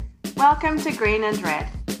Welcome to Green and Red,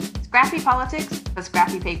 scrappy politics for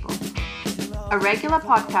scrappy people. A regular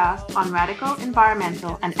podcast on radical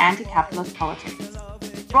environmental and anti-capitalist politics.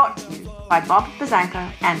 Brought to you by Bob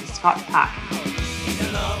Bazanko and Scott Parkin.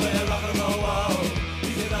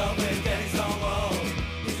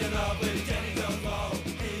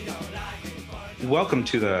 Welcome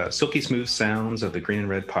to the silky smooth sounds of the Green and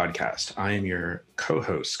Red podcast. I am your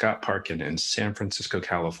co-host, Scott Parkin, in San Francisco,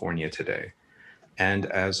 California today. And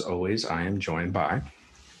as always, I am joined by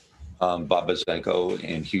Bob Bazanko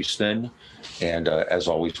in Houston. And as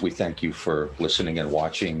always, we thank you for listening and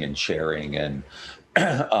watching and sharing and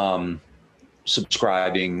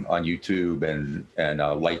subscribing on YouTube and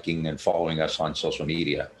liking and following us on social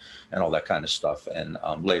media and all that kind of stuff. And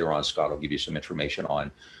later on, Scott will give you some information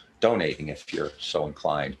on donating if you're so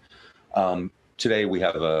inclined. Today, we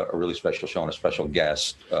have a really special show and a special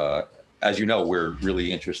guest. As you know, we're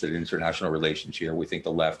really interested in international relations here. We think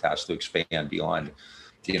the left has to expand beyond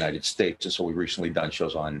the United States. And so we've recently done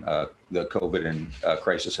shows on the COVID and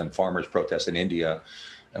crisis and farmers' protests in India.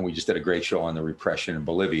 And we just did a great show on the repression in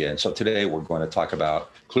Bolivia. And so today we're going to talk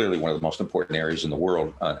about clearly one of the most important areas in the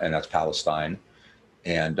world, and that's Palestine.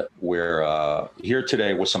 And we're here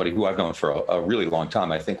today with somebody who I've known for a really long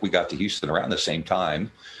time. I think we got to Houston around the same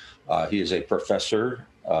time. He is a professor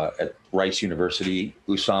at Rice University,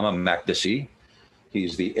 Usama Makdisi.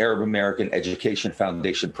 He's the Arab American Education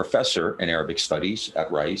Foundation Professor in Arabic Studies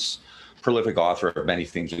at Rice, prolific author of many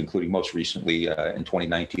things, including most recently in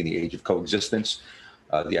 2019, The Age of Coexistence,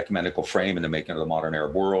 The Ecumenical Frame in the Making of the Modern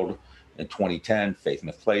Arab World. In 2010, Faith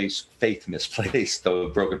Misplaced,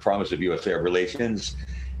 The Broken Promise of U.S.-Arab Relations.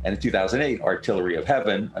 And in 2008, Artillery of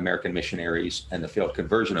Heaven, American Missionaries and the Failed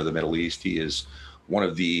Conversion of the Middle East. He is one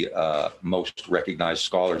of the most recognized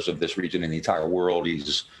scholars of this region in the entire world.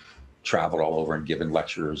 He's traveled all over and given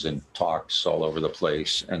lectures and talks all over the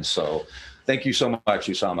place. And so thank you so much,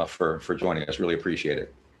 Usama, for joining us. Really appreciate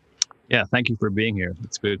it. Yeah, thank you for being here.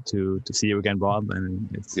 It's good to see you again, Bob, and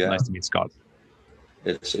it's nice to meet Scott.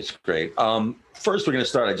 It's great. First, we're going to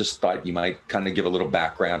start. I just thought you might kind of give a little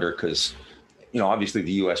backgrounder because, obviously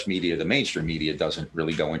the U.S. media, the mainstream media doesn't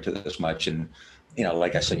really go into this much. And,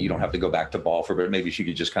 like I said, you don't have to go back to Balfour, but maybe you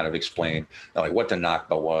could just kind of explain like what the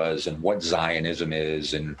Nakba was and what Zionism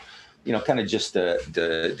is and, kind of just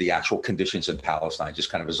the actual conditions in Palestine, just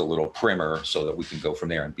kind of as a little primer so that we can go from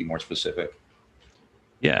there and be more specific.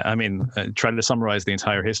 Yeah, I mean, trying to summarize the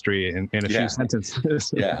entire history in a few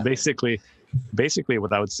sentences. Yeah. Basically,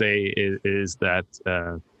 what I would say is that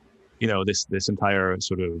this entire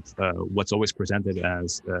sort of what's always presented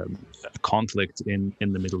as a conflict in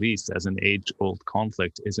the Middle East as an age-old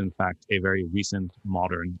conflict is in fact a very recent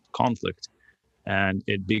modern conflict, and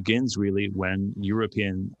it begins really when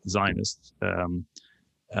European Zionists in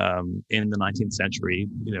the 19th century,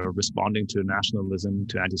 responding to nationalism,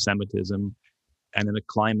 to anti-Semitism, and in a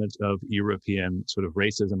climate of European sort of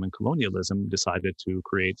racism and colonialism, decided to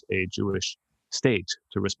create a Jewish state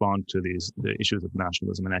to respond to the issues of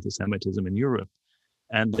nationalism and anti-Semitism in Europe.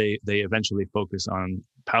 And they eventually focus on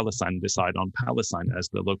Palestine, decide on Palestine as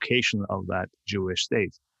the location of that Jewish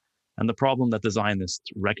state. And the problem that the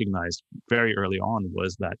Zionists recognized very early on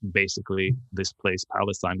was that basically this place,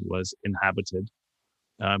 Palestine, was inhabited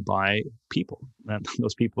by people. And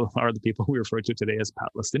those people are the people we refer to today as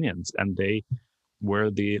Palestinians. And they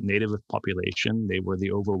were the native population. They were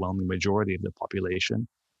the overwhelming majority of the population.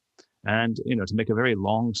 And, to make a very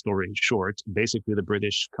long story short, basically the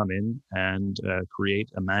British come in and create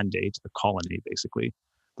a mandate, a colony, basically.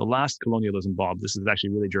 The last colonialism, Bob, this is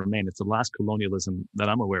actually really germane. It's the last colonialism that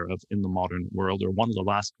I'm aware of in the modern world, or one of the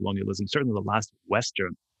last colonialism, certainly the last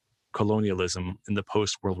Western colonialism in the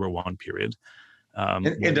post-World War I period.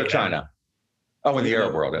 Indochina. Oh, in the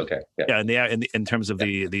Arab world, okay. Yeah, in terms of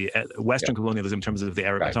the Western colonialism, in terms of the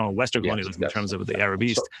Arab, Western colonialism, in terms of the Arab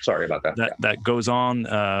East. Sorry about that. That goes on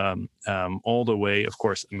all the way. Of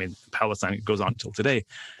course, I mean, Palestine goes on until today,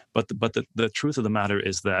 but the truth of the matter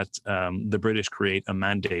is that the British create a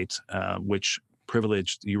mandate which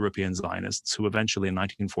privileged European Zionists, who eventually in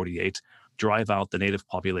 1948 drive out the native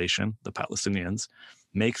population, the Palestinians,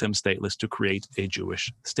 make them stateless to create a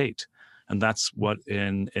Jewish state. And that's what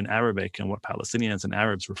in Arabic and what Palestinians and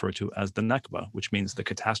Arabs refer to as the Nakba, which means the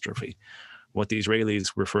catastrophe. What the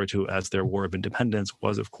Israelis refer to as their war of independence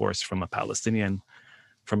was, of course, from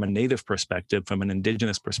a native perspective, from an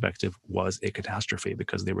indigenous perspective, was a catastrophe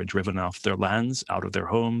because they were driven off their lands, out of their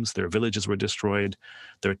homes, their villages were destroyed,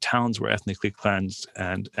 their towns were ethnically cleansed,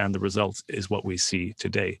 and the result is what we see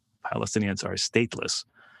today. Palestinians are stateless.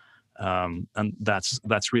 And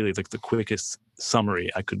that's really the quickest summary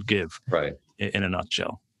I could give in a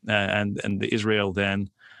nutshell. And Israel then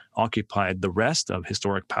occupied the rest of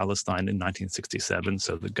historic Palestine in 1967,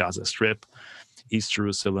 so the Gaza Strip, East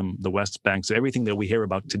Jerusalem, the West Bank. So everything that we hear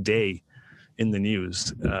about today in the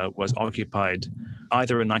news was occupied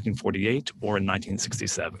either in 1948 or in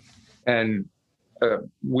 1967. And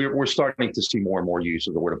we're starting to see more and more use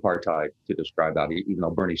of the word apartheid to describe that, even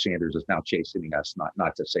though Bernie Sanders is now chastening us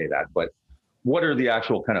not to say that. But what are the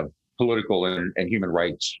actual kind of political and human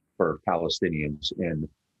rights for Palestinians in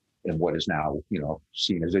what is now,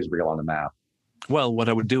 seen as Israel on the map? Well, what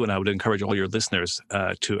I would do, and I would encourage all your listeners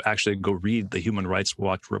to actually go read the Human Rights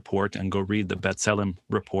Watch report and go read the B'Tselem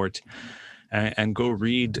report and go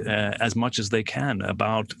read as much as they can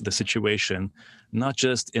about the situation, not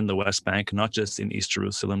just in the West Bank, not just in East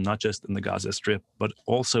Jerusalem, not just in the Gaza Strip, but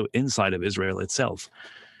also inside of Israel itself,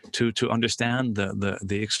 to understand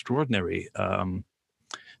the extraordinary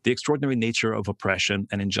nature of oppression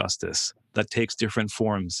and injustice that takes different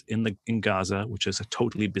forms in Gaza, which is a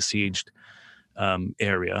totally besieged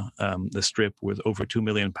area, the Strip with over 2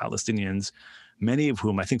 million Palestinians, many of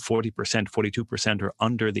whom, I think 40%, 42% are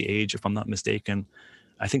under the age, if I'm not mistaken.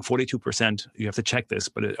 I think 42%, you have to check this,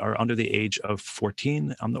 but are under the age of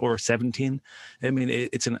 14 or 17. I mean,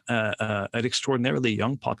 it's an extraordinarily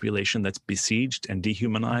young population that's besieged and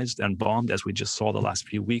dehumanized and bombed, as we just saw the last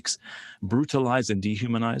few weeks, brutalized and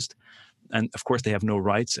dehumanized. And of course, they have no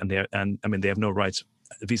rights, they have no rights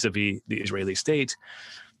vis-a-vis the Israeli state,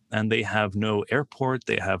 and they have no airport,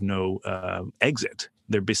 they have no exit.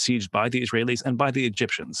 They're besieged by the Israelis and by the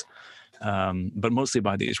Egyptians, but mostly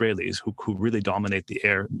by the Israelis, who really dominate the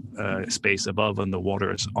air space above and the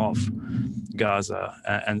waters off Gaza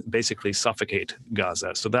and basically suffocate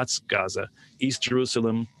Gaza. So that's Gaza. East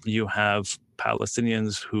Jerusalem, you have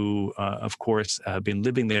Palestinians who, of course, have been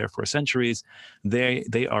living there for centuries.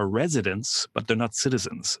 They are residents, but they're not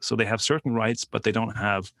citizens. So they have certain rights, but they don't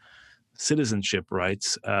have citizenship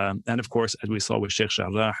rights. And of course, as we saw with Sheikh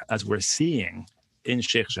Jarrah, as we're seeing in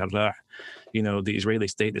Sheikh Jarrah, the Israeli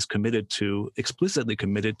state is explicitly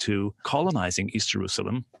committed to colonizing East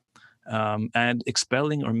Jerusalem and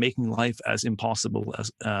expelling or making life as impossible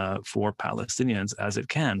as for Palestinians as it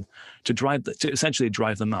can to essentially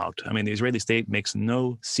drive them out. I mean, the Israeli state makes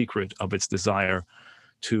no secret of its desire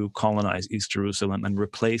to colonize East Jerusalem and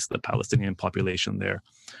replace the Palestinian population there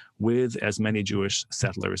with as many Jewish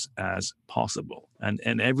settlers as possible.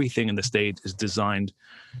 And everything in the state is designed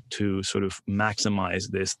to sort of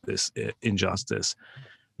maximize this injustice.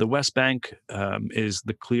 The West Bank is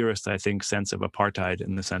the clearest, I think, sense of apartheid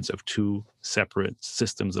in the sense of two separate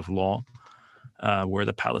systems of law, where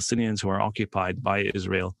the Palestinians who are occupied by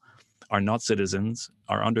Israel are not citizens,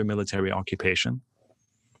 are under military occupation.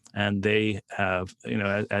 And they have,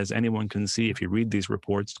 as anyone can see, if you read these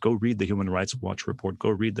reports, go read the Human Rights Watch report, go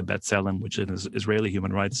read the B'Tselem, which is an Israeli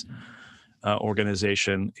human rights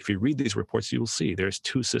organization. If you read these reports, you will see there's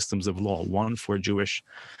two systems of law, one for Jewish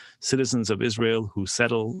citizens of Israel who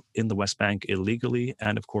settle in the West Bank illegally,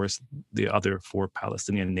 and of course, the other for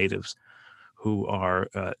Palestinian natives who are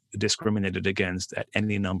discriminated against at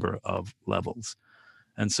any number of levels.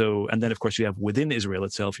 And then, of course, you have within Israel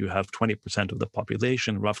itself, you have 20% of the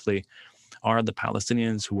population, roughly, are the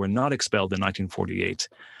Palestinians who were not expelled in 1948,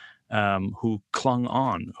 who clung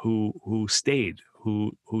on, who stayed,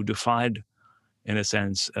 who defied, in a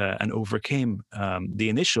sense, and overcame the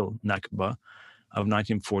initial Nakba of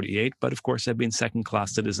 1948, but of course have been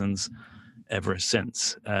second-class citizens ever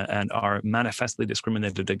since, and are manifestly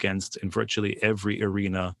discriminated against in virtually every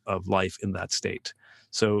arena of life in that state.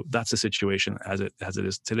 So that's the situation as it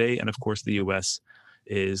is today. And of course, the U.S.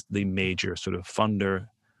 is the major sort of funder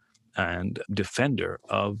and defender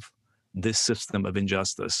of this system of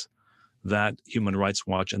injustice that Human Rights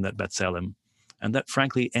Watch and that B'Tselem, and that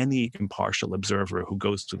frankly any impartial observer who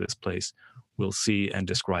goes to this place will see and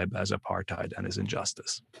describe as apartheid and as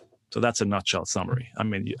injustice. So that's a nutshell summary. I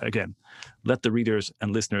mean, again, let the readers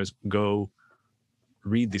and listeners go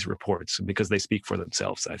read these reports because they speak for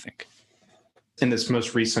themselves, I think. In this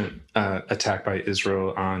most recent attack by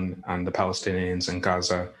Israel on the Palestinians in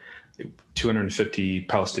Gaza, 250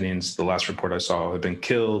 Palestinians, the last report I saw, have been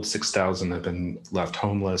killed, 6,000 have been left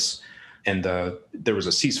homeless. And there was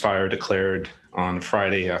a ceasefire declared on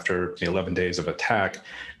Friday after 11 days of attack.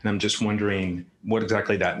 And I'm just wondering what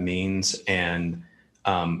exactly that means and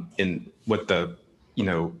in what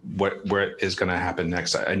where is going to happen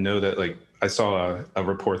next. I know that I saw a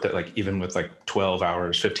report that even with 12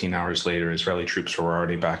 hours, 15 hours later, Israeli troops were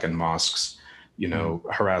already back in mosques,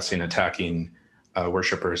 harassing, attacking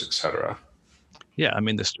worshipers, etc. Yeah,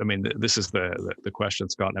 this is the question,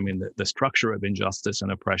 Scott. I mean, the structure of injustice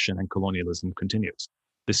and oppression and colonialism continues.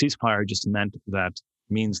 The ceasefire just meant that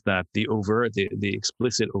means that the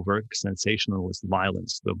explicit overt sensationalist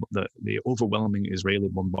violence, the overwhelming Israeli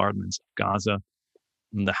bombardments of Gaza,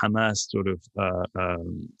 and the Hamas sort of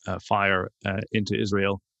fire into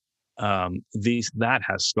Israel, that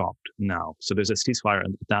has stopped now. So there's a ceasefire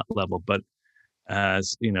at that level, but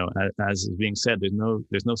as you know, as is being said,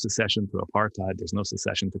 there's no secession to apartheid, there's no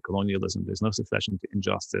secession to colonialism, there's no secession to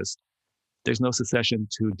injustice, there's no secession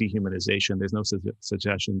to dehumanization, there's no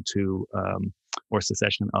secession to or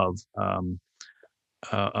secession of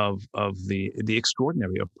the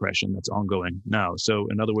extraordinary oppression that's ongoing now. So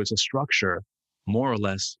in other words, the structure more or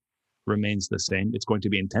less remains the same. It's going to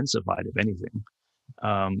be intensified, if anything.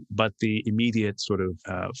 But the immediate sort of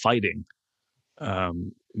fighting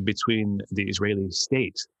between the Israeli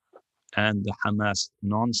state and the Hamas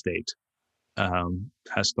non-state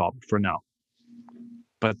has stopped for now.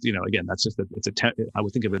 But again, that's just I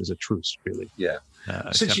would think of it as a truce, really. Yeah.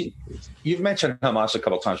 Since you've mentioned Hamas a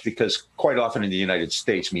couple of times, because quite often in the United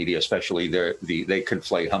States media, especially, they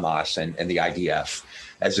conflate Hamas and the IDF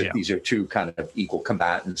as if these are two kind of equal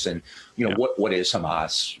combatants. And what is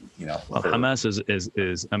Hamas? Well, Hamas is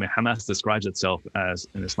Hamas describes itself as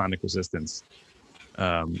an Islamic resistance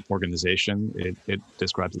organization. It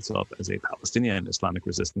describes itself as a Palestinian Islamic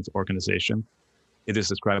resistance organization. It is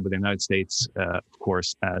described by the United States, of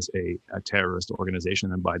course, as a terrorist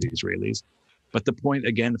organization and by the Israelis. But the point,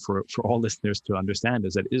 again, for all listeners to understand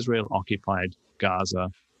is that Israel occupied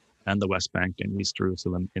Gaza and the West Bank and East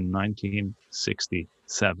Jerusalem in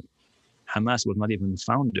 1967. Hamas was not even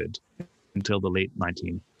founded until the late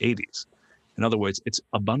 1980s. In other words, it's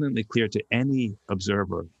abundantly clear to any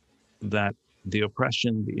observer that the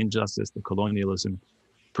oppression, the injustice, the colonialism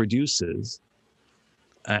produces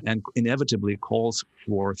and inevitably calls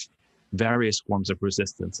forth various forms of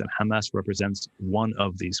resistance, and Hamas represents one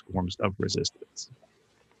of these forms of resistance.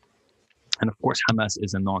 And of course, Hamas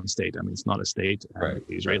is a non-state. It's not a state. Right.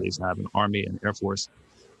 The Israelis have an army and air force.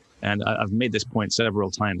 And I've made this point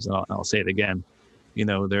several times, and I'll say it again.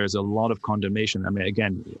 There's a lot of condemnation.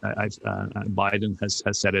 Biden has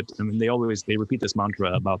said it. They repeat this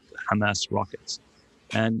mantra about Hamas rockets.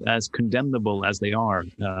 And as condemnable as they are,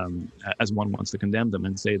 as one wants to condemn them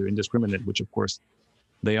and say they're indiscriminate, which of course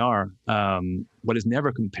they are, what is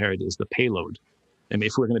never compared is the payload.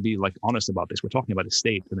 If we're going to be honest about this, we're talking about a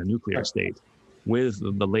state and a nuclear state with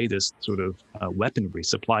the latest sort of weaponry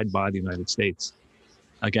supplied by the United States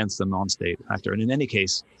against a non-state actor. And in any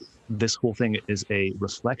case, this whole thing is a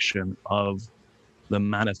reflection of the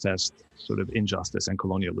manifest sort of injustice and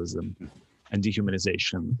colonialism and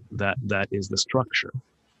dehumanization that is the structure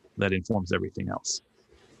that informs everything else.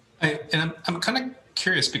 I'm kind of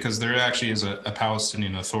curious, because there actually is a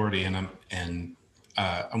Palestinian Authority, and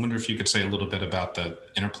I wonder if you could say a little bit about the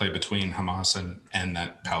interplay between Hamas and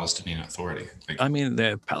that Palestinian Authority.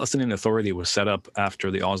 The Palestinian Authority was set up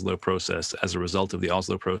after the Oslo process, as a result of the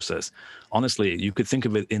Oslo process. Honestly, you could think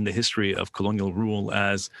of it in the history of colonial rule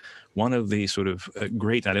as one of the sort of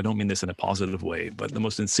great, and I don't mean this in a positive way, but the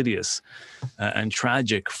most insidious and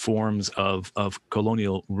tragic forms of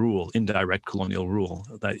colonial rule, indirect colonial rule,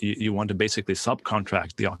 that you want to basically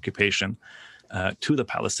subcontract the occupation to the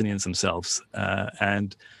Palestinians themselves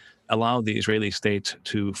and allow the Israeli state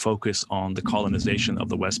to focus on the colonization of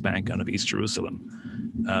the West Bank and of East Jerusalem,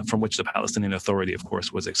 from which the Palestinian Authority, of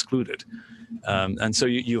course, was excluded. And so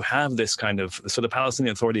you have this kind of, so the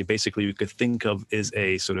Palestinian Authority basically you could think of is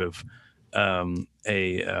a sort of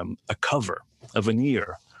a cover, a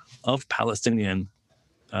veneer of Palestinian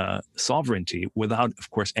sovereignty without, of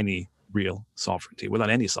course, any real sovereignty, without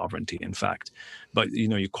any sovereignty, in fact. But,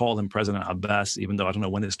 you call him President Abbas, even though I don't know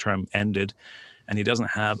when his term ended, and he doesn't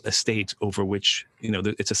have a state over which,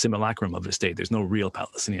 it's a simulacrum of a state. There's no real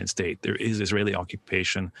Palestinian state. There is Israeli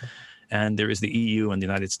occupation, and there is the EU and the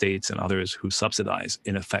United States and others who subsidize,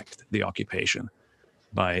 in effect, the occupation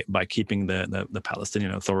by keeping the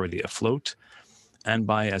Palestinian Authority afloat, and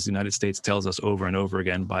by, as the United States tells us over and over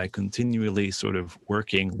again, by continually sort of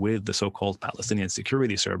working with the so-called Palestinian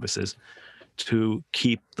security services to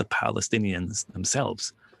keep the Palestinians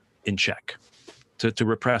themselves in check, to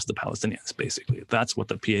repress the Palestinians, basically. That's what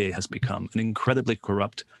the PA has become, an incredibly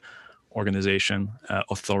corrupt organization,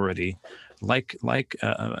 authority,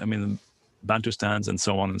 Bantustans and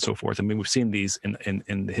so on and so forth. We've seen these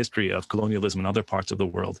in the history of colonialism in other parts of the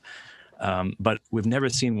world, but we've never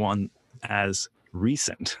seen one as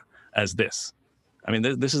recent as this.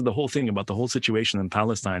 This is the whole thing about the whole situation in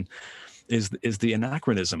Palestine is the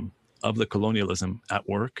anachronism of the colonialism at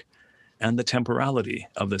work and the temporality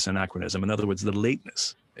of this anachronism. In other words, the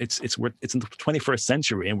lateness. It's in the 21st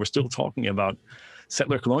century and we're still talking about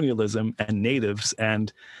settler colonialism and natives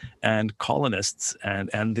and colonists and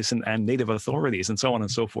native authorities and so on and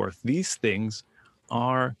so forth. These things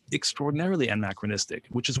are extraordinarily anachronistic,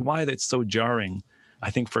 which is why it's so jarring, I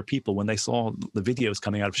think, for people when they saw the videos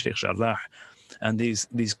coming out of Sheikh Jarrah and these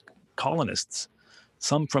colonists,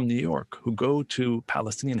 some from New York, who go to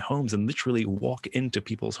Palestinian homes and literally walk into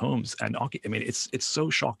people's homes and occupy. I mean, it's so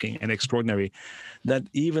shocking and extraordinary that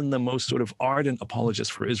even the most sort of ardent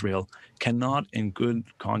apologists for Israel cannot, in good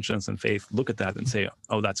conscience and faith, look at that and say,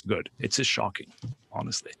 "Oh, that's good." It's just shocking,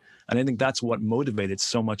 honestly. And I think that's what motivated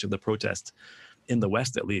so much of the protests in the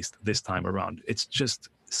West, at least this time around. It's just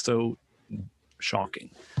so shocking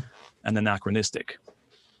and anachronistic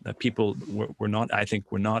that people were not, I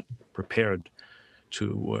think, were not prepared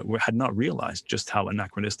to, had not realized just how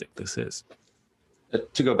anachronistic this is.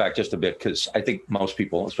 To go back just a bit, because I think most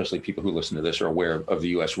people, especially people who listen to this, are aware of the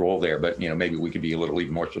U.S. role there. But maybe we could be a little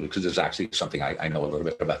even more specific, because it's actually something I know a little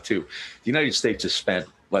bit about too. The United States has spent.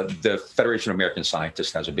 The Federation of American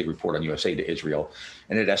Scientists has a big report on USA to Israel,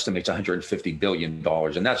 and it estimates $150 billion,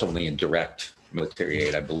 and that's only in direct military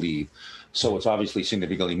aid, I believe. So it's obviously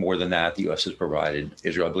significantly more than that. The U.S. has provided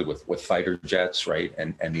Israel, I believe, with fighter jets, right,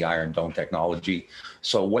 and the Iron Dome technology.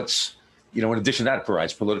 So what's, in addition to that, it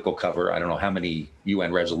provides political cover. I don't know how many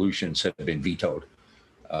UN resolutions have been vetoed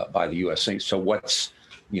by the U.S. So what's,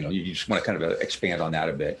 you just want to kind of expand on that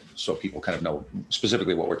a bit so people kind of know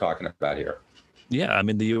specifically what we're talking about here. Yeah, I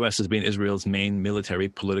mean, the U.S. has been Israel's main military,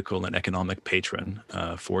 political, and economic patron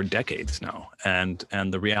for decades now. And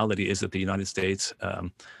the reality is that the United States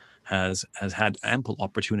has had ample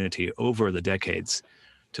opportunity over the decades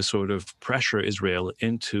to sort of pressure Israel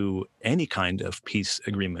into any kind of peace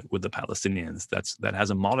agreement with the Palestinians that has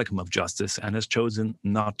a modicum of justice, and has chosen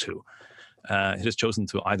not to. It has chosen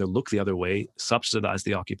to either look the other way, subsidize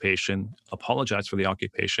the occupation, apologize for the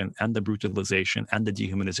occupation and the brutalization and the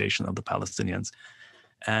dehumanization of the Palestinians,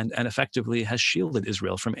 and effectively has shielded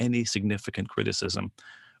Israel from any significant criticism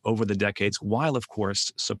over the decades, while, of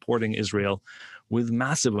course, supporting Israel with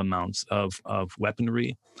massive amounts of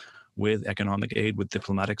weaponry, with economic aid, with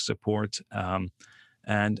diplomatic support,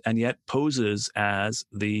 and yet poses as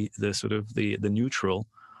the neutral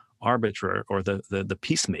arbiter or the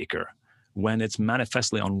peacemaker when it's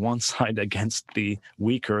manifestly on one side against the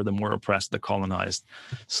weaker, the more oppressed, the colonized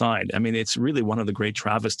side. I mean, it's really one of the great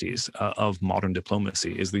travesties of modern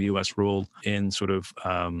diplomacy is the U.S. role in sort of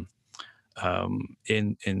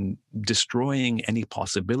in destroying any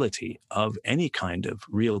possibility of any kind of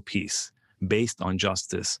real peace based on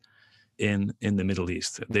justice in the Middle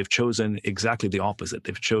East. They've chosen exactly the opposite.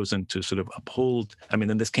 They've chosen to sort of uphold,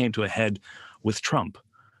 and this came to a head with Trump.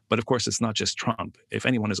 But of course, it's not just Trump. If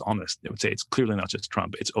anyone is honest, they would say it's clearly not just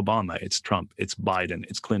Trump. It's Obama, it's Trump, it's Biden,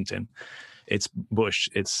 it's Clinton, it's Bush,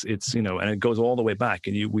 it's and it goes all the way back.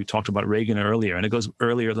 And we talked about Reagan earlier, and it goes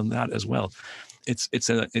earlier than that as well. It's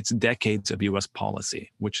decades of U.S.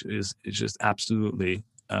 policy, which is just absolutely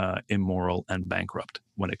immoral and bankrupt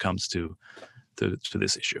when it comes to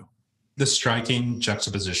this issue. The striking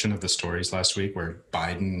juxtaposition of the stories last week, where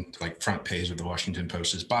Biden, like front page of the Washington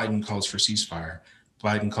Post, is Biden calls for ceasefire.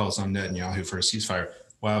 Biden calls on Netanyahu for a ceasefire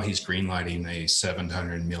while he's greenlighting a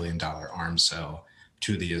 $700 million arms sale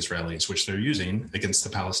to the Israelis, which they're using against the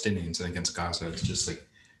Palestinians and against Gaza. It's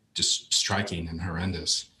just striking and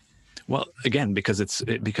horrendous. Well, again, because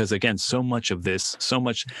so much,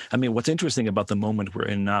 what's interesting about the moment we're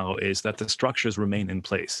in now is that the structures remain in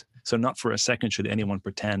place. So not for a second should anyone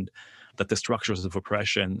pretend that the structures of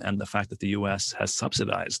oppression and the fact that the U.S. has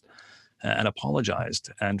subsidized and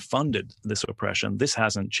apologized and funded this oppression, this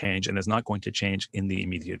hasn't changed and is not going to change in the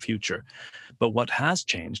immediate future. But what has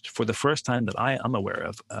changed, for the first time that I am aware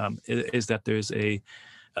of, is that there's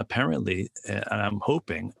apparently, and I'm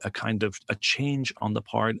hoping, a kind of a change on the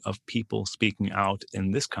part of people speaking out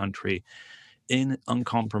in this country in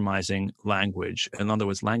uncompromising language. In other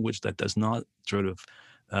words, language that does not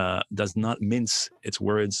mince its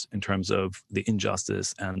words in terms of the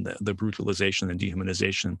injustice and the brutalization and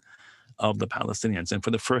dehumanization of the Palestinians. And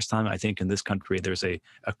for the first time, I think, in this country, there's a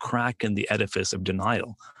crack in the edifice of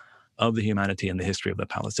denial of the humanity and the history of the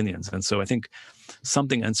Palestinians. And so I think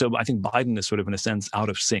Biden is sort of, in a sense, out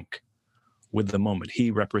of sync with the moment.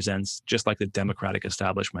 He represents, just like the Democratic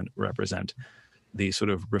establishment represent, the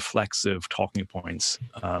sort of reflexive talking points,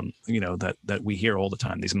 that we hear all the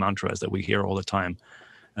time, these mantras that we hear all the time,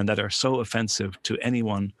 and that are so offensive to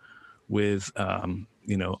anyone with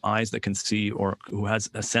eyes that can see or who has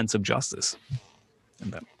a sense of justice.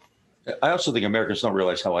 I also think Americans don't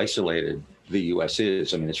realize how isolated the U.S.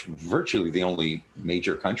 is. It's virtually the only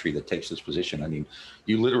major country that takes this position.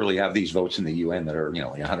 You literally have these votes in the UN that are,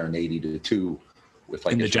 180 to 2, with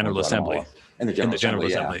like in the Israel General and Assembly. Guatemala. In the General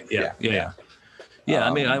Assembly. Yeah. Yeah,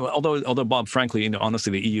 I mean, although Bob, frankly,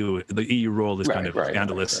 honestly, the EU role is kind of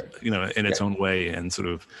scandalous, in its own way, and sort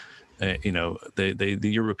of, the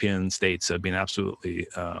European states have been absolutely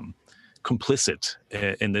complicit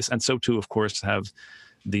in this, and so too, of course, have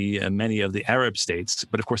the many of the Arab states.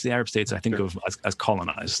 But of course, the Arab states I think of as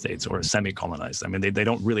colonized states or semi-colonized. I mean, they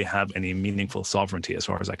don't really have any meaningful sovereignty, as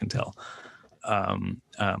far as I can tell.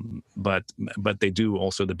 But they do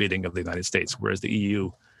also the bidding of the United States, whereas the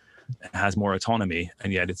EU has more autonomy,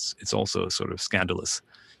 and yet it's also sort of scandalous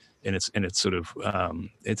in its sort of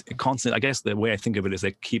it's constant. I guess the way I think of it is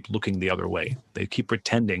they keep looking the other way. They keep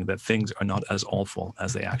pretending that things are not as awful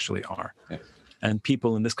as they actually are. Yeah. And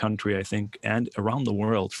people in this country, I think, and around the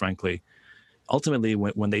world, frankly, ultimately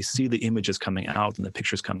when they see the images coming out and the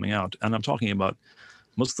pictures coming out, and I'm talking about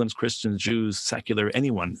Muslims, Christians, Jews, secular,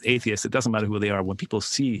 anyone, atheists, it doesn't matter who they are, when people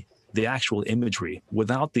see the actual imagery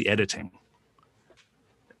without the editing,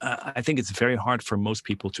 I think it's very hard for most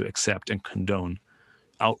people to accept and condone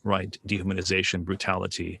outright dehumanization,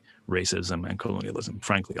 brutality, racism, and colonialism.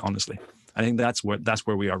 Frankly, honestly, I think that's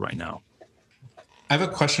where we are right now. I have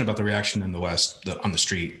a question about the reaction in the West on the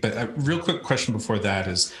street, but a real quick question before that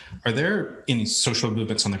is: are there any social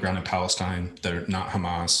movements on the ground in Palestine that are not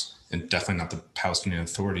Hamas and definitely not the Palestinian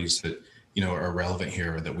authorities that are relevant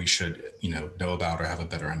here, or that we should know about or have a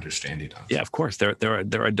better understanding of? Yeah, of course. There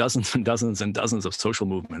are dozens and dozens and dozens of social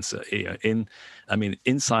movements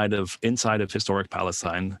inside of historic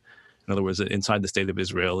Palestine. In other words, inside the state of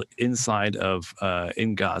Israel, inside of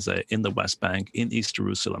in Gaza, in the West Bank, in East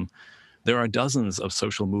Jerusalem, there are dozens of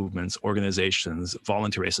social movements, organizations,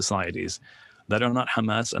 voluntary societies that are not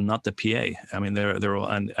Hamas and not the PA. I mean, they're all,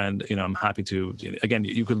 and I'm happy to, again,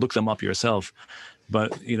 you could look them up yourself.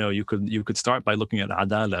 But you could start by looking at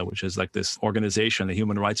Adala, which is like this organization, a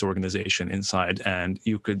human rights organization inside, and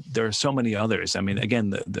there are so many others. I mean,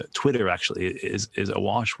 again, the Twitter actually is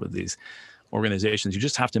awash with these organizations. You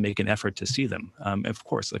just have to make an effort to see them. Of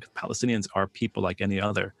course, like Palestinians are people like any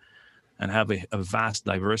other, and have a vast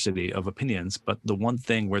diversity of opinions. But the one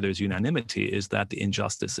thing where there's unanimity is that the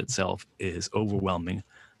injustice itself is overwhelming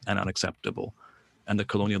and unacceptable, and the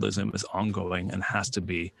colonialism is ongoing and has to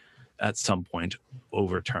be, at some point,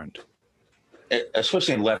 overturned.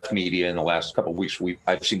 Especially in left media in the last couple of weeks,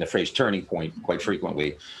 I've seen the phrase turning point quite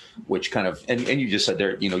frequently, which kind of, and you just said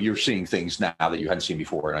there, you're seeing things now that you hadn't seen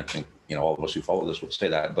before. And I think, all of us who follow this would say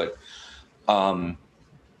that, but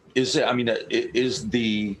is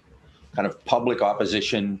the kind of public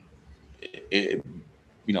opposition,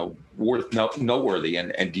 worth noteworthy?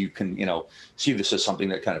 And do you see this as something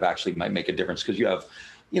that kind of actually might make a difference? Because you have,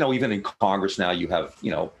 even in Congress now, you have,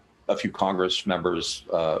 a few Congress members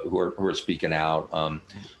who are speaking out.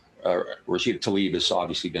 Rashida Tlaib has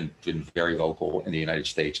obviously been very vocal in the United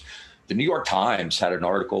States. The New York Times had an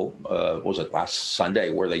article, was it last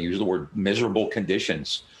Sunday, where they used the word miserable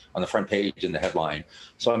conditions on the front page in the headline.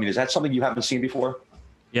 So, is that something you haven't seen before?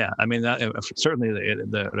 Yeah, certainly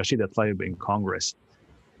the Rashida Tlaib in Congress,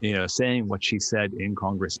 saying what she said in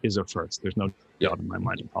Congress is a first. There's no doubt in my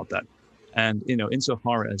mind about that. And,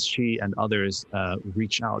 insofar as she and others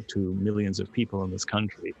reach out to millions of people in this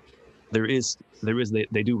country,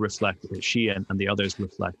 they do reflect, she and the others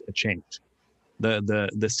reflect a change. The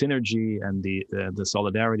synergy and the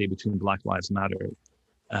solidarity between Black Lives Matter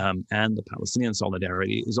and the Palestinian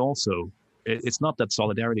solidarity is also, it's not that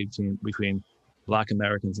solidarity between Black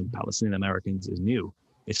Americans and Palestinian Americans is new.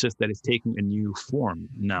 It's just that it's taking a new form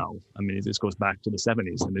now. This goes back to the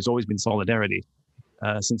 70s, and there's always been solidarity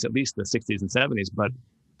since at least the 60s and 70s, but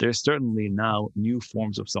there's certainly now new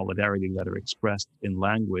forms of solidarity that are expressed in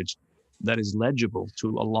language that is legible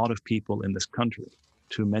to a lot of people in this country,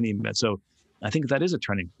 to many. So I think that is a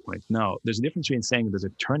turning point. Now, there's a difference between saying there's a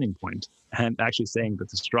turning point and actually saying that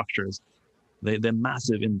the structures, the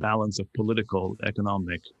massive imbalance of political,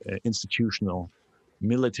 economic, institutional,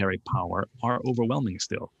 military power are overwhelming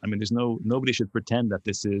still. Nobody should pretend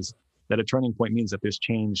that a turning point means that there's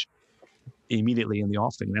change immediately in the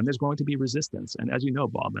offing, and there's going to be resistance. And as you know,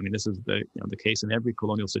 Bob, this is the case in every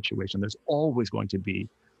colonial situation. There's always going to be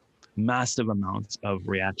massive amounts of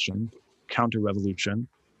reaction, counter-revolution,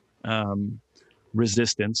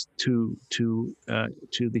 resistance to the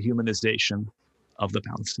humanization of the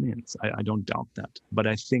Palestinians. I don't doubt that, but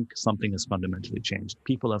I think something has fundamentally changed.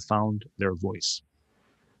 People have found their voice,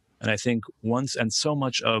 and I think so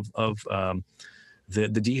much of the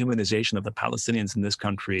dehumanization of the Palestinians in this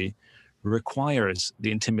country requires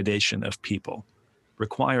the intimidation of people,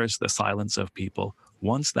 requires the silence of people.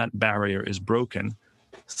 Once that barrier is broken,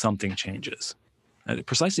 something changes.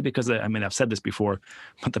 precisely because, I've said this before,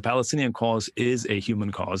 but the Palestinian cause is a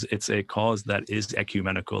human cause. It's a cause that is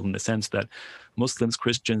ecumenical in the sense that Muslims,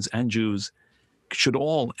 Christians, and Jews should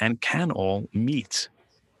all and can all meet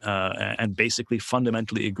and basically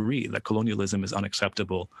fundamentally agree that colonialism is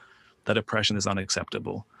unacceptable, that oppression is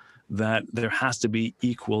unacceptable, that there has to be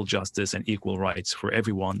equal justice and equal rights for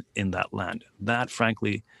everyone in that land. That,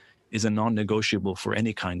 frankly, is a non-negotiable for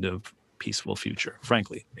any kind of peaceful future.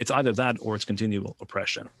 Frankly, it's either that or it's continual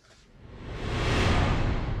oppression.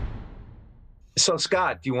 So,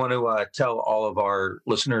 Scott, do you want to tell all of our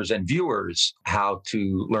listeners and viewers how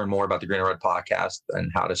to learn more about the Green and Red podcast and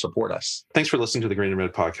how to support us? Thanks for listening to the Green and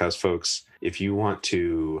Red podcast, folks. If you want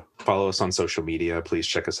to follow us on social media, please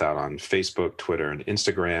check us out on Facebook, Twitter, and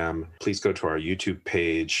Instagram. Please go to our YouTube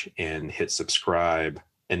page and hit subscribe.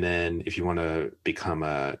 And then if you want to become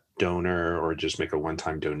a donor or just make a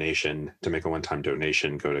one-time donation, go to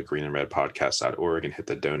greenandredpodcast.org and hit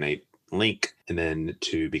the donate link. And then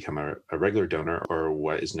to become a regular donor or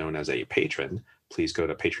what is known as a patron, please go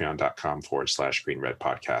to patreon.com/Green Red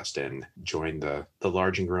Podcast and join the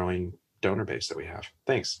large and growing donor base that we have.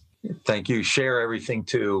 Thanks. Thank you. Share everything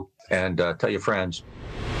too, and tell your friends.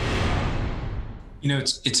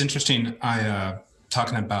 It's interesting.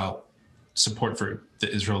 Talking about support for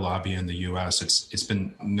the Israel lobby in the U.S., it's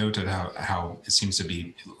been noted how it seems to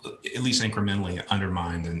be at least incrementally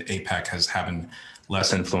undermined, and AIPAC has having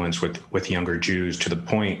less influence with younger Jews to the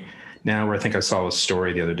point now where I think I saw a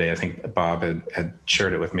story the other day. I think Bob had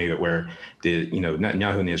shared it with me, where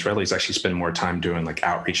Netanyahu and the Israelis actually spend more time doing like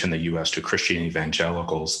outreach in the U.S. to Christian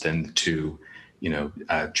evangelicals than to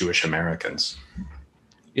Jewish Americans.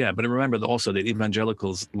 Yeah, but remember also that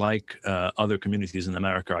evangelicals, like other communities in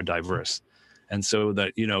America, are diverse. And so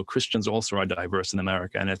that, Christians also are diverse in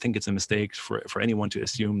America. And I think it's a mistake for anyone to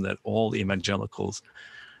assume that all evangelicals,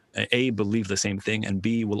 A, believe the same thing, and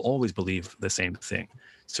B, will always believe the same thing.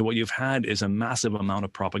 So what you've had is a massive amount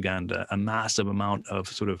of propaganda, a massive amount of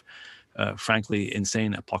sort of, frankly,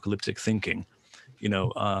 insane apocalyptic thinking, in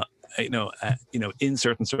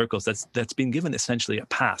certain circles that's been given essentially a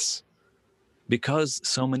pass, because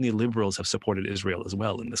so many liberals have supported Israel as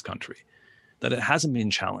well in this country, that it hasn't been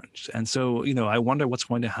challenged. And so, I wonder what's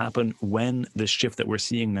going to happen when this shift that we're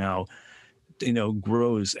seeing now,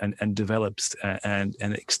 grows and develops and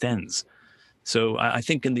extends. So I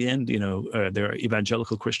think in the end, there are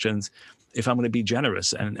evangelical Christians, if I'm going to be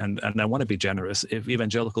generous, and I want to be generous, if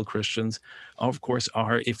evangelical Christians, of course,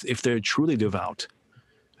 are, if they're truly devout,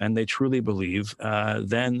 and they truly believe,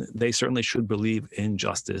 then they certainly should believe in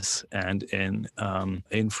justice and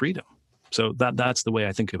in freedom. So that's the way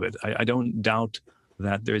I think of it. I don't doubt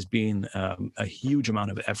that there's been a huge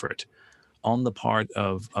amount of effort on the part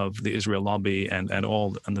of the Israel lobby and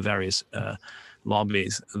the various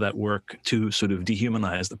lobbies that work to sort of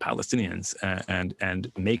dehumanize the Palestinians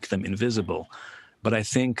and make them invisible. But I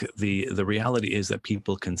think the reality is that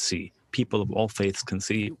people of all faiths can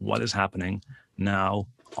see what is happening now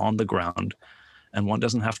on the ground, and one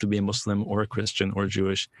doesn't have to be a Muslim or a Christian or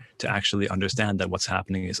Jewish to actually understand that what's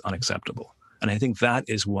happening is unacceptable. And I think that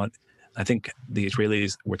is what I think the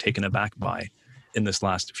Israelis were taken aback by in this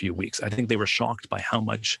last few weeks. I think they were shocked by how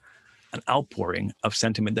much an outpouring of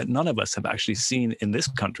sentiment that none of us have actually seen in this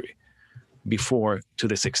country before to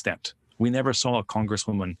this extent. We never saw a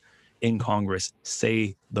congresswoman in Congress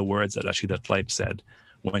say the words that Rashida Tlaib said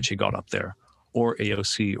when she got up there, or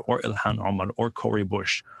AOC, or Ilhan Omar, or Cori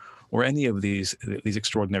Bush, or any of these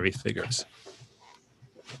extraordinary figures.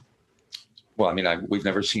 Well, we've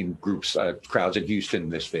never seen crowds in Houston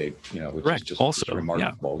this big, which is just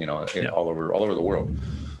remarkable, all over the world.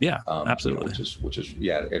 Yeah, absolutely. Which is,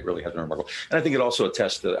 it really has been remarkable. And I think it also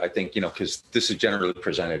attests to, I think, because this is generally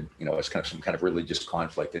presented, as kind of some kind of religious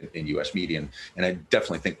conflict in U.S. media. And I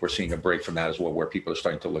definitely think we're seeing a break from that as well, where people are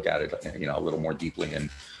starting to look at it, a little more deeply and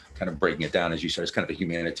kind of breaking it down, as you said, it's kind of a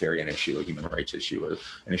humanitarian issue, a human rights issue,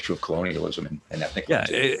 an issue of colonialism and ethnic. Yeah,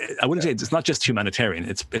 I wouldn't say it's not just humanitarian;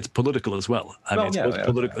 it's political as well.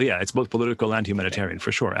 It's both political and humanitarian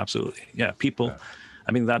for sure. Absolutely, people. Yeah.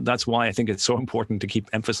 That's why I think it's so important to keep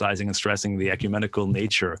emphasizing and stressing the ecumenical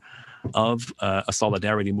nature of a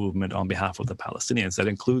solidarity movement on behalf of the Palestinians. That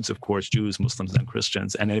includes, of course, Jews, Muslims, and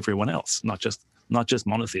Christians, and everyone else, not just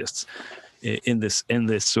monotheists, in this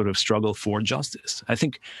sort of struggle for justice. I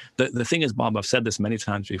think the thing is, Bob, I've said this many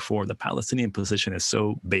times before, the Palestinian position is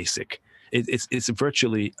so basic. It's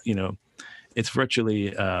virtually, when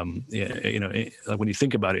you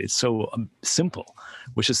think about it, it's so simple,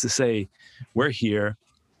 which is to say, we're here,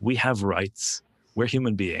 we have rights, we're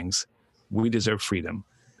human beings, we deserve freedom.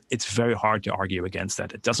 It's very hard to argue against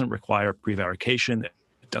that. It doesn't require prevarication.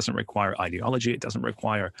 doesn't require ideology. It doesn't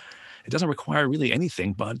require really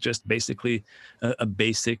anything but just basically a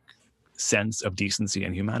basic sense of decency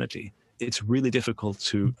and humanity. It's really difficult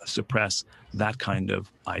to suppress that kind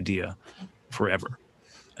of idea forever.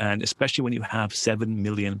 And especially when you have 7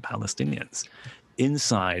 million Palestinians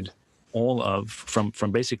inside all of,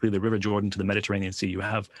 from basically the River Jordan to the Mediterranean Sea, you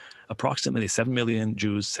have approximately 7 million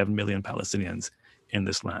Jews, 7 million Palestinians in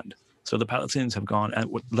this land. So the Palestinians have gone, and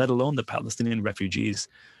let alone the Palestinian refugees,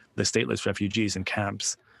 the stateless refugees in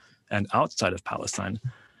camps and outside of Palestine,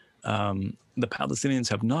 the Palestinians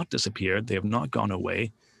have not disappeared. They have not gone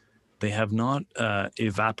away. They have not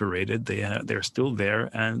evaporated. They're still there,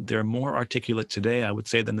 and they're more articulate today, I would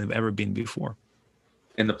say, than they've ever been before.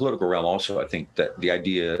 In the political realm also, I think that the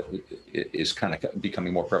idea is kind of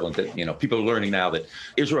becoming more prevalent that, people are learning now that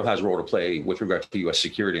Israel has a role to play with regard to U.S.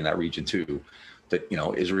 security in that region too. That,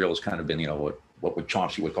 Israel has kind of been, what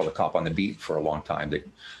Chomsky would call the cop on the beat for a long time, that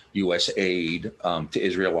U.S. aid to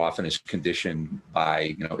Israel often is conditioned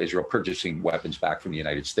by, Israel purchasing weapons back from the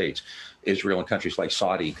United States. Israel and countries like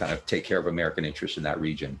Saudi kind of take care of American interests in that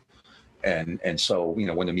region. And so,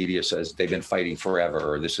 when the media says they've been fighting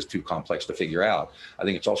forever or this is too complex to figure out, I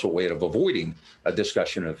think it's also a way of avoiding a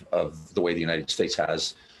discussion of the way the United States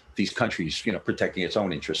has these countries, protecting its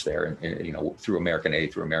own interests there, and through American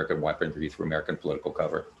aid, through American weaponry, through American political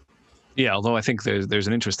cover. Yeah, although I think there's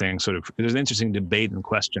an interesting debate and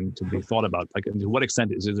question to be thought about. Like, to what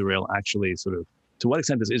extent is Israel actually to what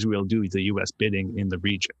extent does Israel do the U.S. bidding in the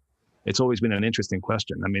region? It's always been an interesting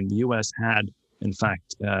question. I mean, the U.S. had, in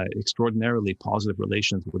fact, extraordinarily positive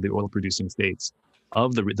relations with the oil-producing states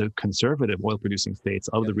of the conservative oil-producing states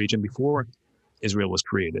of the region before Israel was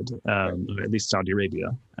created, at least Saudi Arabia,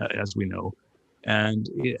 as we know. And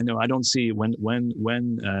I don't see when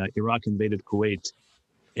Iraq invaded Kuwait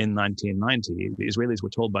in 1990, the Israelis were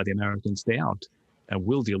told by the Americans, stay out, and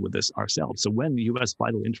we'll deal with this ourselves. So when U.S.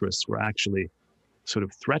 vital interests were actually sort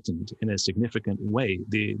of threatened in a significant way,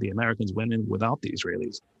 the Americans went in without the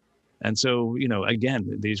Israelis. And so, again,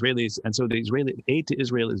 the Israeli aid to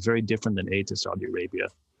Israel is very different than aid to Saudi Arabia,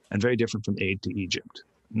 and very different from aid to Egypt.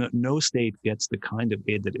 No state gets the kind of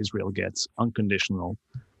aid that Israel gets, unconditional,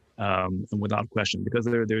 and without question, because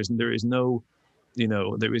there is no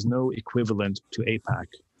equivalent to AIPAC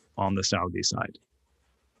on the Saudi side,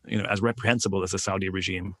 as reprehensible as the Saudi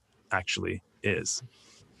regime actually is.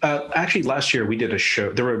 Actually, last year we did a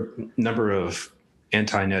show. There were a number of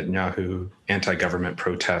anti-Netanyahu, anti-government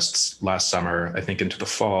protests last summer, I think into the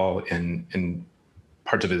fall in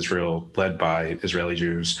parts of Israel led by Israeli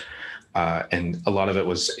Jews. And a lot of it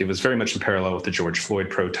was very much in parallel with the George Floyd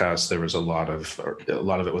protests. There was a lot of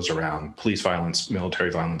it was around police violence, military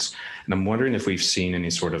violence. And I'm wondering if we've seen any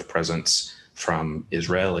sort of presence from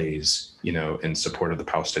Israelis, in support of the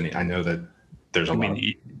Palestinian. I know that there's a lot.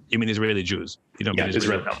 You mean Israeli Jews? You don't mean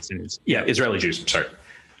Israeli Palestinians? Yeah, Israeli Jews. Sorry.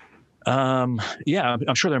 Yeah,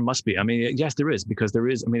 I'm sure there must be. I mean, yes, there is, because there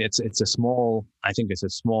is. I mean, it's a small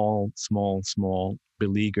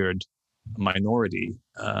beleaguered minority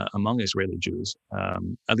among Israeli Jews.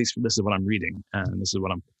 At least this is what I'm reading, and this is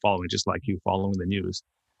what I'm following, just like you following the news.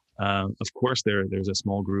 Of course, there's a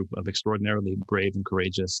small group of extraordinarily brave and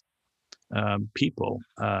courageous people,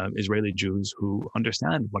 Israeli Jews, who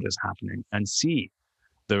understand what is happening and see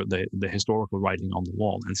the historical writing on the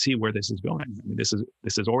wall and see where this is going. I mean, this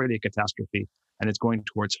is already a catastrophe, and it's going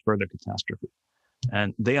towards further catastrophe.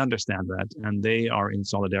 And they understand that, and they are in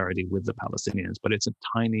solidarity with the Palestinians. But it's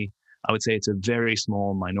I would say it's a very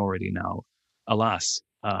small minority now, alas,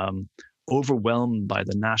 overwhelmed by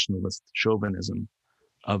the nationalist chauvinism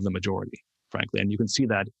of the majority, frankly. And you can see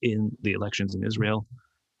that in the elections in Israel,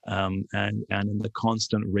 and in the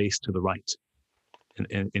constant race to the right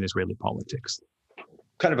in Israeli politics.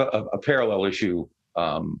 Kind of a parallel issue.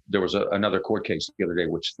 There was another court case the other day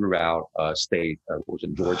which threw out a state, was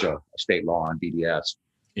in Georgia, a state law on BDS.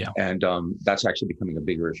 Yeah. And that's actually becoming a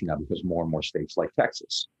bigger issue now because more and more states, like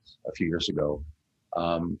Texas a few years ago,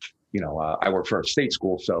 I worked for a state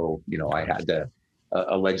school, so, I had to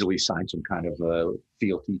allegedly sign some kind of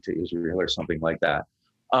fealty to Israel or something like that.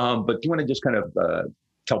 But do you want to just kind of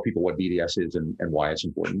tell people what BDS is and why it's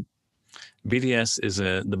important? BDS is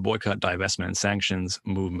the Boycott, Divestment, and Sanctions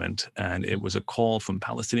movement, and it was a call from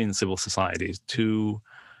Palestinian civil societies to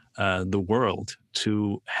the world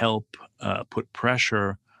to help put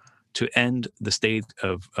pressure to end the state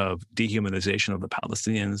of dehumanization of the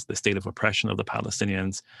Palestinians, the state of oppression of the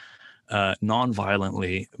Palestinians,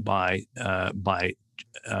 non-violently by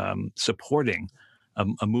supporting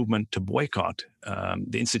a movement to boycott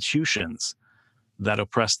the institutions that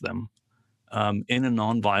oppress them. in a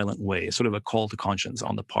nonviolent way, sort of a call to conscience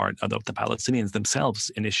on the part of the Palestinians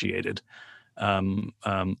themselves initiated a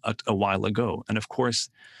while ago. And of course,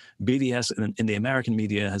 BDS in the American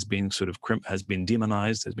media has been has been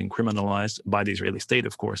demonized, has been criminalized by the Israeli state,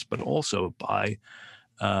 of course, but also by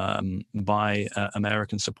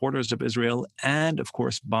American supporters of Israel, and of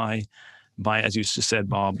course by as you said,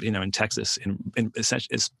 Bob, in Texas, in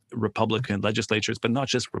essentially it's Republican legislatures, but not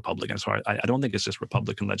just Republican. Sorry, I don't think it's just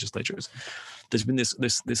Republican legislatures. There's been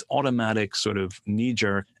this automatic sort of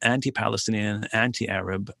knee-jerk anti-Palestinian,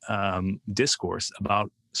 anti-Arab discourse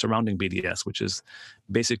about surrounding BDS, which is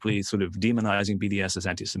basically sort of demonizing BDS as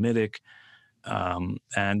anti-Semitic,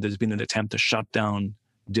 and there's been an attempt to shut down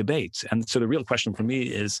debates. And so the real question for me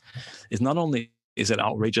is not only is it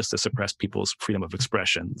outrageous to suppress people's freedom of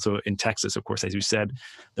expression? So in Texas, of course, as you said,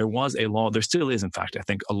 there was a law, there still is, in fact, I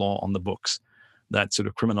think, a law on the books that sort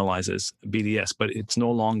of criminalizes BDS, but it's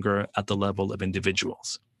no longer at the level of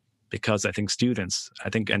individuals. Because I think students,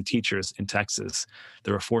 and teachers in Texas,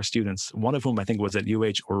 there were 4 students, one of whom I think was at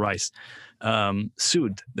UH or Rice,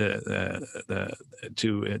 sued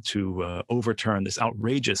to overturn this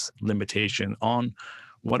outrageous limitation on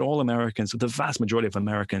what all Americans, the vast majority of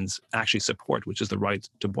Americans actually support, which is the right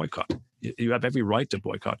to boycott. You have every right to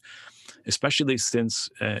boycott, especially since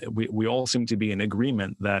we all seem to be in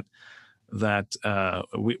agreement that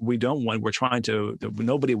we don't want,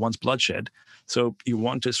 nobody wants bloodshed. So you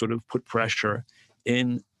want to sort of put pressure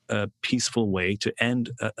in a peaceful way to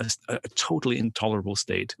end a totally intolerable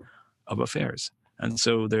state of affairs. And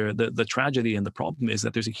so the tragedy and the problem is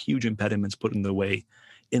that there's a huge impediments put in the way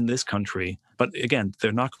in this country. But again,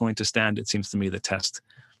 they're not going to stand, it seems to me, the test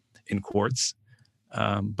in courts.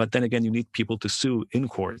 But then again, you need people to sue in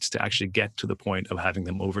courts to actually get to the point of having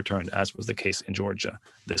them overturned, as was the case in Georgia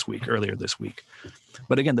earlier this week.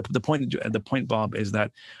 But again, the point, Bob, is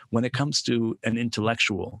that when it comes to an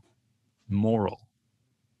intellectual, moral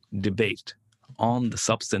debate on the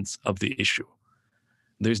substance of the issue,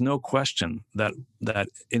 there's no question that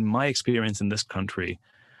in my experience in this country,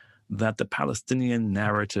 that the Palestinian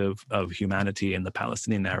narrative of humanity and the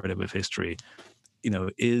Palestinian narrative of history,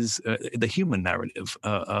 is the human narrative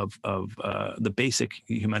of the basic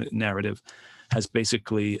human narrative has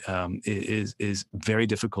basically is very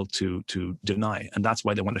difficult to deny, and that's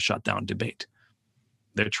why they want to shut down debate.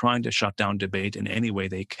 They're trying to shut down debate in any way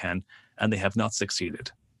they can, and they have not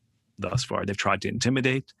succeeded thus far. They've tried to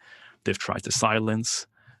intimidate, they've tried to silence,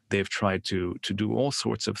 they've tried to do all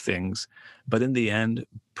sorts of things, but in the end,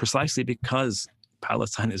 precisely because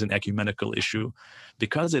Palestine is an ecumenical issue,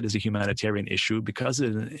 because it is a humanitarian issue, because it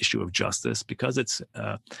is an issue of justice, because it's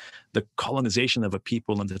the colonization of a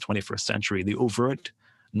people in the 21st century, the overt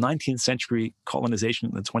 19th century colonization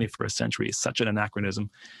in the 21st century is such an anachronism.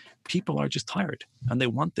 People are just tired, and they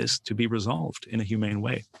want this to be resolved in a humane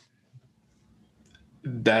way.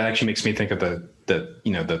 That actually makes me think of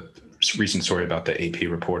the recent story about the AP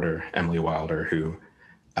reporter Emily Wilder, who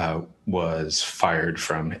was fired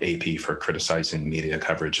from AP for criticizing media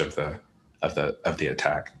coverage of the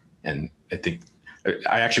attack. And I think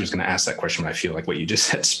I actually was going to ask that question, but I feel like what you just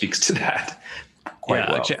said speaks to that quite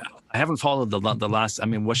well. Actually, I haven't followed the last. I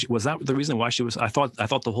mean, was that the reason why she was? I thought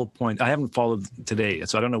the whole point. I haven't followed today,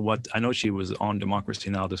 so I don't know what. I know she was on Democracy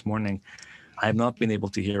Now! This morning. I have not been able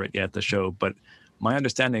to hear it yet, the show, but my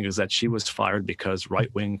understanding is that she was fired because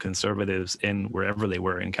right-wing conservatives in wherever they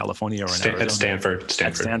were in California or in Arizona,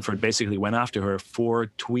 at Stanford basically went after her for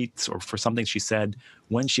tweets or for something she said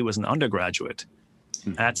when she was an undergraduate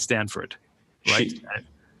at Stanford. Right.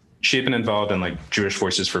 She had been involved in like Jewish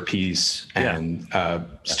Voices for Peace and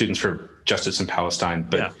Students for Justice in Palestine.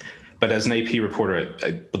 But as an AP reporter,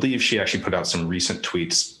 I believe she actually put out some recent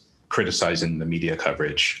tweets criticizing the media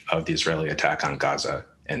coverage of the Israeli attack on Gaza.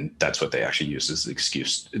 And that's what they actually used as the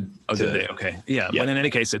excuse. Oh, did they? Okay. Yeah. But in any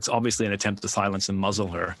case, it's obviously an attempt to silence and muzzle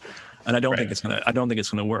her. And I don't think it's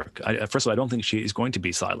gonna work. First of all, I don't think she is going to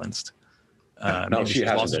be silenced. No, she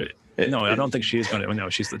hasn't. No, I don't think she is going to. No,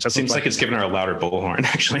 she's. It seems like it's giving her a louder bullhorn,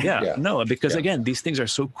 actually. No, because again, these things are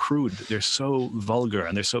so crude. They're so vulgar,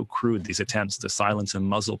 and they're so crude. These attempts to silence and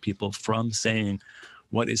muzzle people from saying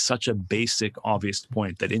what is such a basic, obvious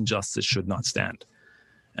point, that injustice should not stand,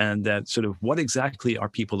 and that sort of what exactly are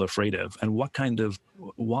people afraid of, and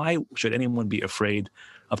why should anyone be afraid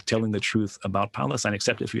of telling the truth about Palestine,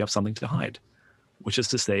 except if you have something to hide, which is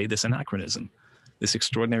to say, this anachronism. This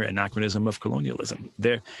extraordinary anachronism of colonialism.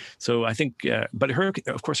 So I think, but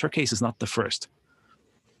of course, her case is not the first.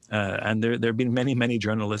 And there have been many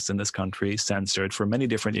journalists in this country censored for many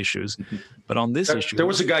different issues. But on this issue... There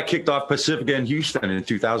was a guy kicked off Pacifica in Houston in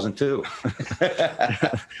 2002.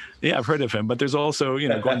 Yeah, I've heard of him. But there's also,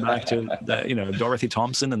 going back to, Dorothy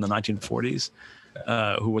Thompson in the 1940s,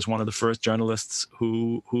 who was one of the first journalists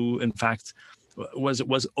who in fact,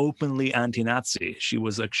 was openly anti-Nazi. She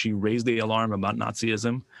raised the alarm about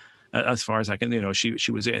Nazism. As far as I can,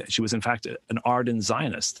 she was in fact an ardent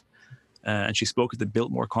Zionist. And she spoke at the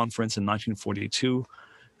Biltmore Conference in 1942,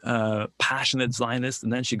 passionate Zionist.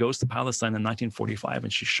 And then she goes to Palestine in 1945,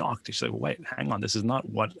 and she's shocked. She's like, "Wait, hang on, this is not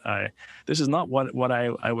what I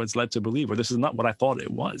was led to believe, or this is not what I thought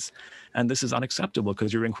it was, and this is unacceptable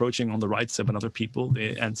because you're encroaching on the rights of another people."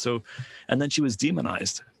 And then she was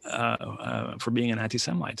demonized for being an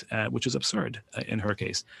anti-Semite, which is absurd in her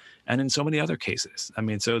case, and in so many other cases. I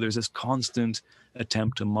mean, so there's this constant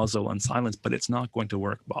attempt to muzzle and silence, but it's not going to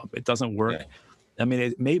work, Bob. It doesn't work. Yeah. I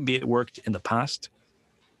mean, maybe it worked in the past,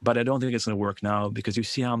 but I don't think it's going to work now, because you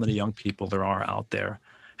see how many young people there are out there.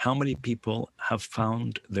 How many people have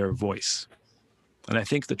found their voice? And I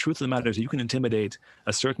think the truth of the matter is you can intimidate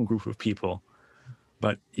a certain group of people,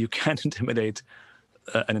 but you can't intimidate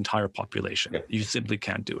an entire population. Yeah. You simply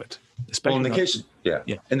can't do it. Especially in the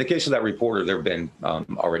case of that reporter, there have been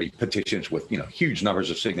already petitions with huge numbers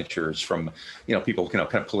of signatures from people kind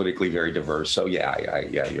of politically very diverse. So yeah,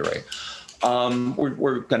 you're right.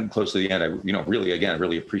 We're getting close to the end. I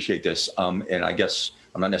really appreciate this. And I guess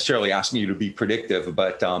I'm not necessarily asking you to be predictive,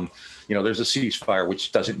 but there's a ceasefire,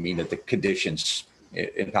 which doesn't mean that the conditions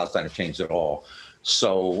in Palestine have changed at all.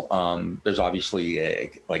 So there's obviously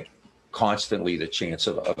constantly the chance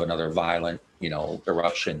of another violent,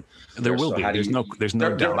 eruption. There will be. There's no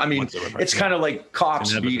doubt. I mean, it's kind of like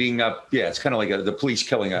cops beating up. Yeah, it's kind of like the police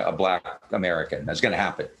killing a black American. That's going to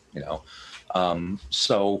happen.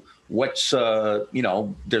 So what's there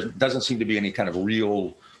doesn't seem to be any kind of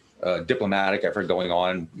real diplomatic effort going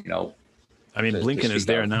on. I mean, Blinken is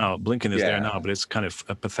there now. There now, but it's kind of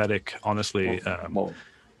pathetic, honestly.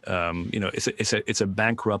 It's a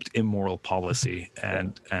bankrupt, immoral policy,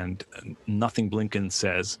 and nothing Blinken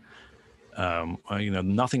says,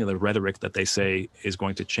 nothing of the rhetoric that they say is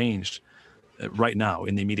going to change right now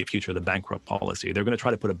in the immediate future. The bankrupt policy, they're going to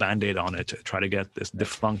try to put a Band-Aid on it to try to get this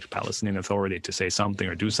defunct Palestinian Authority to say something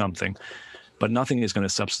or do something, but nothing is going to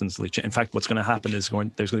substantially change. In fact, what's going to happen is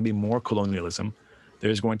there's going to be more colonialism.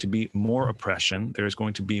 There's going to be more oppression. There's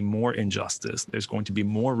going to be more injustice. There's going to be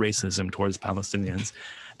more racism towards Palestinians.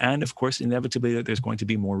 And of course, inevitably, there's going to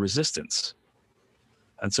be more resistance.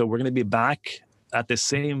 And so we're going to be back at the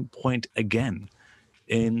same point again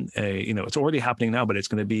it's already happening now, but it's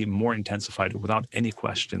going to be more intensified without any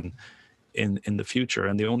question in the future.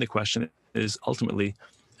 And the only question is ultimately,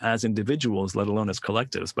 as individuals, let alone as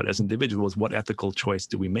collectives, but as individuals, what ethical choice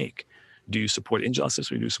do we make? Do you support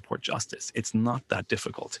injustice or do you support justice? It's not that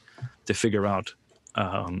difficult to figure out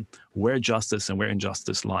where justice and where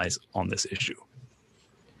injustice lies on this issue.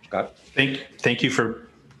 Scott, thank you for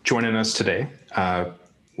joining us today.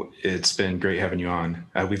 It's been great having you on.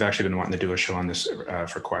 We've actually been wanting to do a show on this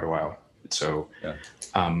for quite a while. So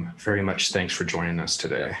very much thanks for joining us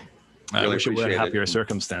today. I wish it were happier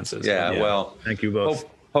circumstances. Yeah, well, thank you both.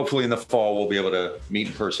 Hopefully in the fall, we'll be able to meet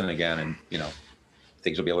in person again, and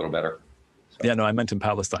things will be a little better. So. Yeah, no, I meant in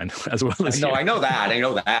Palestine as well as I know that.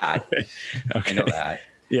 Okay. I know that.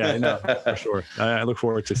 Yeah, no, for sure. I look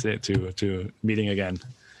forward to meeting again.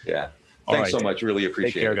 Yeah. Thanks so much. Really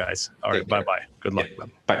appreciate it. Take care, guys. All right. Bye-bye. Good luck. Yeah.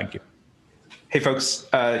 Bye. Thank you. Hey, folks.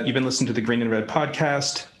 You've been listening to the Green and Red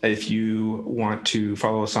podcast. If you want to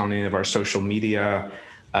follow us on any of our social media,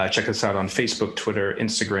 check us out on Facebook, Twitter,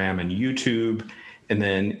 Instagram, and YouTube. And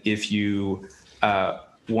then if you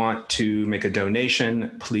want to make a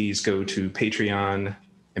donation, please go to Patreon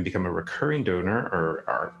and become a recurring donor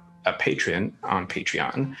or a patron on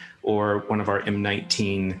Patreon, or one of our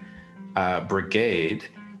M19 brigade.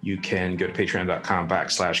 You can go to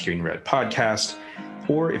patreon.com/Green Red Podcast.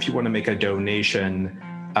 Or if you want to make a donation,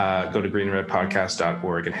 go to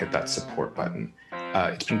greenredpodcast.org and hit that support button.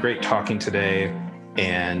 It's been great talking today,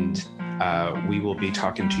 and we will be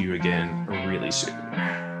talking to you again really soon.